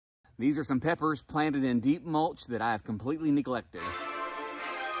These are some peppers planted in deep mulch that I have completely neglected.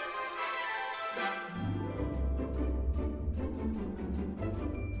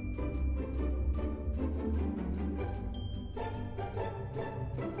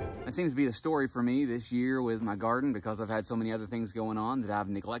 That seems to be the story for me this year with my garden, because I've had so many other things going on that I've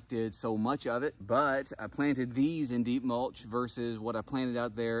neglected so much of it. But I planted these in deep mulch versus what I planted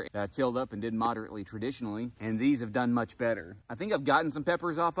out there that I tilled up and did moderately traditionally, and these have done much better. I think I've gotten some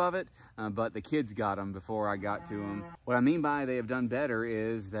peppers off of it, but the kids got them before I got to them. What I mean by they have done better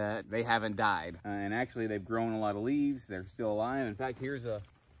is that they haven't died, and actually they've grown a lot of leaves. They're still alive. In fact, here's a,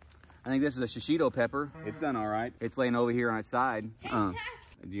 I think this is a Shishito pepper. It's done all right. It's laying over here on its side.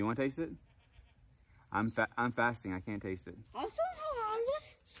 Do you want to taste it? I'm fasting. I can't taste it. Also, how hot is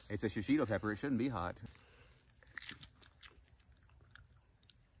this? It's a Shishito pepper. It shouldn't be hot.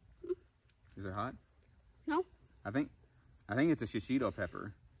 Is it hot? No. I think it's a Shishito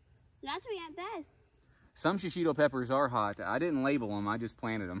pepper. That's not bad. Some Shishito peppers are hot. I didn't label them. I just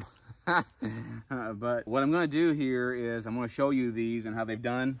planted them. But what I'm going to do here is I'm going to show you these and how they've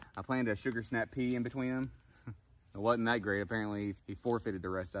done. I planted a sugar snap pea in between them. It wasn't that great. Apparently, he forfeited the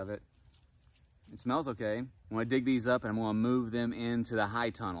rest of it. It smells okay. I'm going to dig these up and I'm going to move them into the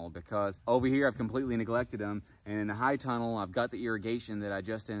high tunnel, because over here I've completely neglected them. And in the high tunnel, I've got the irrigation that I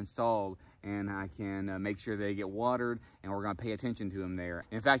just installed, and I can make sure they get watered, and we're going to pay attention to them there.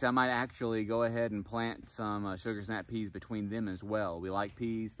 In fact, I might actually go ahead and plant some sugar snap peas between them as well. We like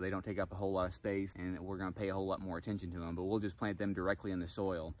peas. They don't take up a whole lot of space, and we're going to pay a whole lot more attention to them, but we'll just plant them directly in the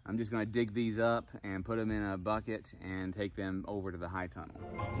soil. I'm just going to dig these up and put them in a bucket and take them over to the high tunnel.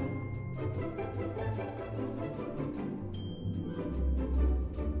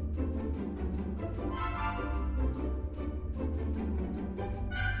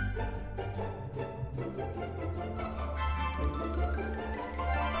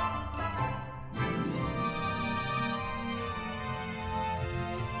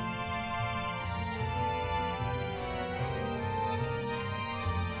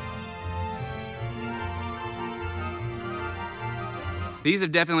 These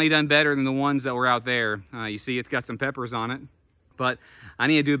have definitely done better than the ones that were out there. You see it's got some peppers on it, but I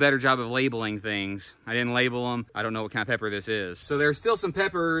need to do a better job of labeling things. I didn't label them. I don't know what kind of pepper this is. So there's still some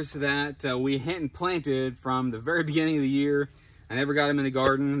peppers that we hadn't planted from the very beginning of the year. I never got them in the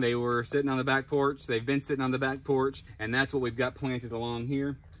garden. They were sitting on the back porch. They've been sitting on the back porch, and that's what we've got planted along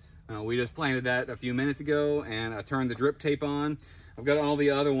here. We just planted that a few minutes ago, and I turned the drip tape on. I've got all the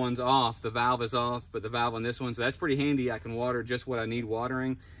other ones off. The valve is off, but the valve on this one, so that's pretty handy. I can water just what I need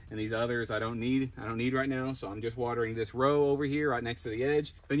watering, and these others I don't need right now, so I'm just watering this row over here right next to the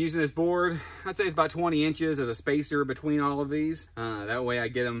edge. Been using this board. I'd say it's about 20 inches as a spacer between all of these. That way I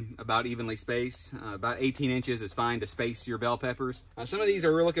get them about evenly spaced. About 18 inches is fine to space your bell peppers. Some of these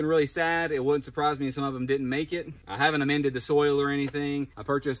are looking really sad. It wouldn't surprise me if some of them didn't make it. I haven't amended the soil or anything. I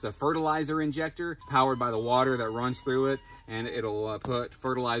purchased a fertilizer injector powered by the water that runs through it, and it'll put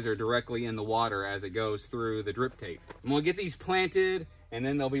fertilizer directly in the water as it goes through the drip tape. I'm gonna get these planted, and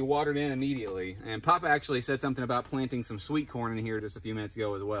then they'll be watered in immediately. And Papa actually said something about planting some sweet corn in here just a few minutes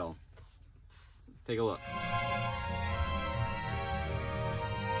ago as well. Take a look.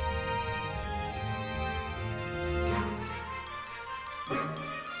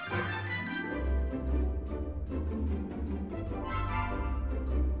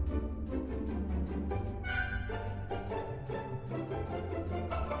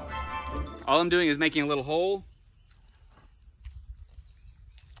 All I'm doing is making a little hole.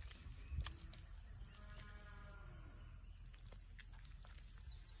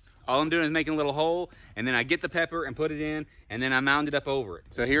 All I'm doing is making a little hole, and then I get the pepper and put it in, and then I mound it up over it.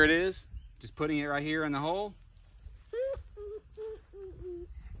 So here it is, just putting it right here in the hole.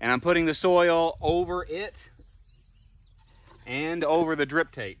 And I'm putting the soil over it and over the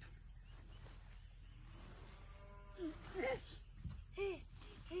drip tape.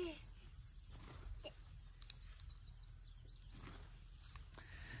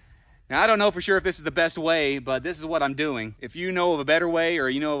 Now, I don't know for sure if this is the best way, but this is what I'm doing. If you know of a better way, or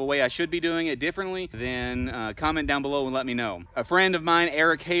you know of a way I should be doing it differently, then comment down below and let me know. A friend of mine,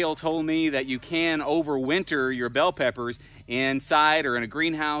 Eric Hale, told me that you can overwinter your bell peppers inside or in a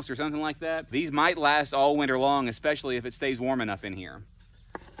greenhouse or something like that. These might last all winter long, especially if it stays warm enough in here.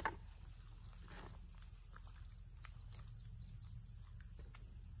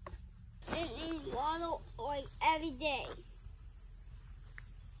 And water like every day.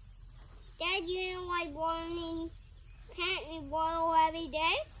 Dad, you know like watering plants need water every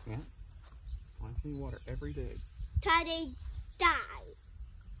day? Yeah. Plants need water every day. Till they die.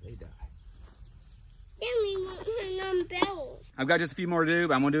 They die. Then we want her umbrella. I've got just a few more to do,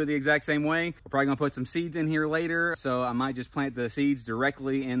 but I'm gonna do it the exact same way. We're probably gonna put some seeds in here later, so I might just plant the seeds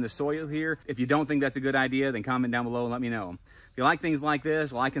directly in the soil here. If you don't think that's a good idea, then comment down below and let me know. If you like things like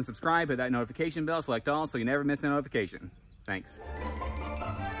this, like and subscribe, hit that notification bell, select all, so you never miss a notification. Thanks.